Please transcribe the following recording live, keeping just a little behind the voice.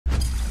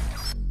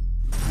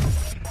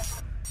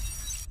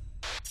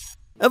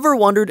Ever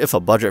wondered if a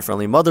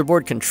budget-friendly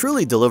motherboard can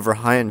truly deliver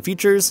high-end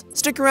features?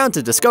 Stick around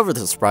to discover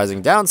the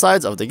surprising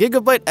downsides of the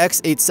GIGABYTE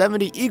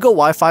X870 Eagle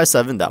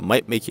WIFI7 that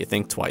might make you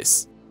think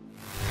twice.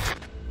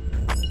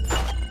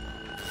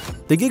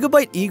 The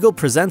GIGABYTE Eagle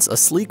presents a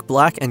sleek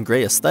black and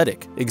gray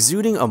aesthetic,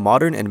 exuding a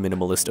modern and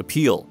minimalist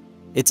appeal.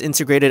 Its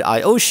integrated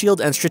I/O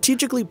shield and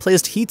strategically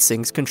placed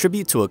heatsinks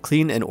contribute to a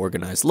clean and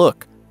organized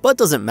look. But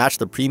does it match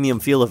the premium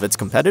feel of its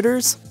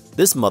competitors?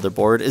 This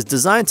motherboard is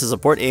designed to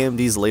support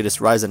AMD's latest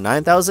Ryzen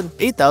 9000,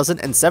 8000,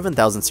 and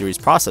 7000 series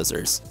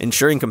processors,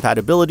 ensuring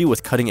compatibility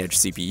with cutting-edge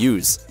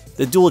CPUs.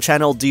 The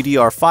dual-channel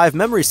DDR5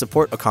 memory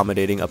support,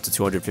 accommodating up to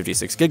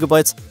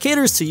 256GB,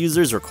 caters to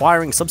users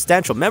requiring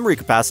substantial memory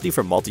capacity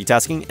for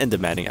multitasking and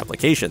demanding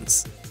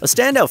applications. A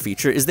standout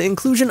feature is the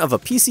inclusion of a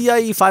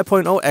PCIe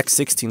 5.0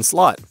 X16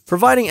 slot,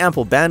 providing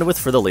ample bandwidth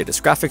for the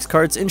latest graphics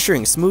cards,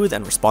 ensuring smooth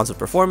and responsive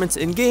performance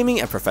in gaming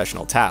and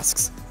professional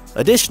tasks.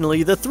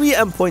 Additionally, the 3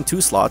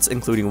 M.2 slots,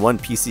 including one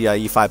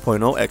PCIe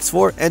 5.0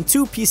 X4 and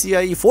 2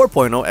 PCIe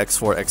 4.0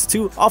 X4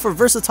 X2, offer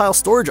versatile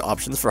storage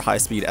options for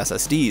high-speed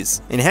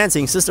SSDs,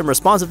 enhancing system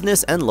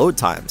responsiveness and load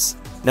times.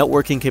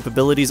 Networking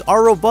capabilities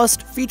are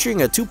robust,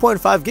 featuring a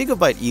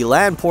 2.5GB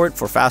eLAN port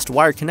for fast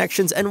wired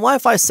connections and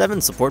Wi-Fi 7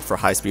 support for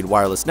high-speed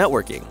wireless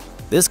networking.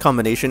 This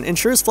combination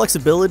ensures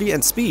flexibility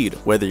and speed,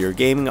 whether you're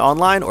gaming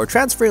online or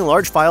transferring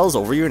large files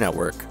over your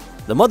network.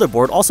 The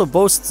motherboard also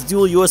boasts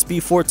dual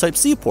USB 4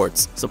 Type-C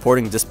ports,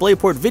 supporting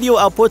DisplayPort video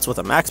outputs with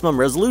a maximum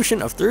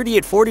resolution of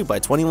 3840 by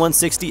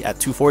 2160 at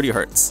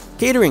 240Hz,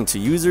 catering to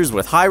users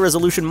with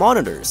high-resolution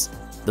monitors.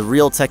 The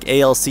Realtek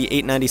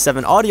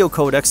ALC897 audio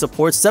codec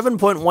supports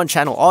 7.1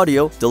 channel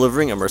audio,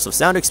 delivering immersive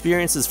sound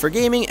experiences for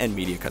gaming and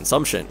media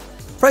consumption.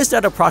 Priced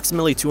at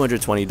approximately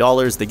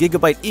 $220, the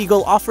GIGABYTE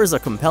Eagle offers a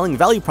compelling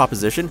value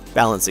proposition,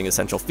 balancing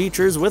essential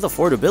features with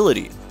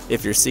affordability.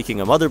 If you're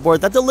seeking a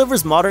motherboard that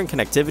delivers modern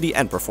connectivity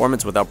and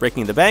performance without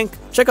breaking the bank,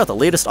 check out the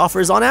latest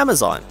offers on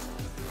Amazon.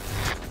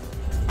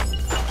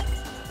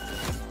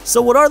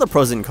 So what are the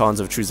pros and cons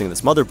of choosing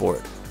this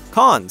motherboard?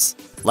 Cons: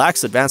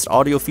 lacks advanced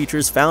audio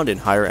features found in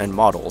higher-end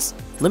models,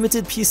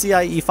 limited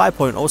PCIe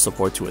 5.0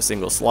 support to a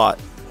single slot,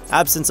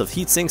 absence of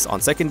heatsinks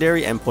on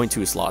secondary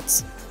M.2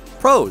 slots.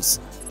 Pros: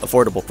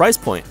 affordable price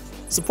point,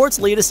 supports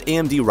latest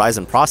AMD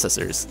Ryzen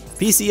processors,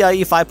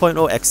 PCIe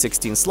 5.0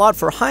 X16 slot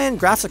for high-end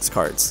graphics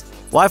cards,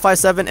 Wi-Fi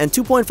 7 and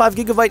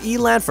 2.5GB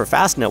eLAN for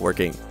fast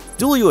networking,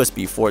 dual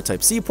USB 4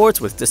 Type-C ports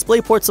with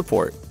DisplayPort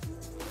support.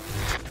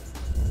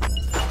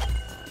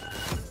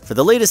 For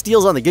the latest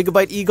deals on the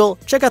GIGABYTE Eagle,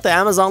 check out the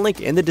Amazon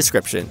link in the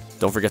description.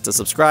 Don't forget to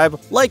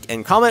subscribe, like,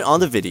 and comment on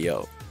the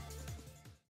video.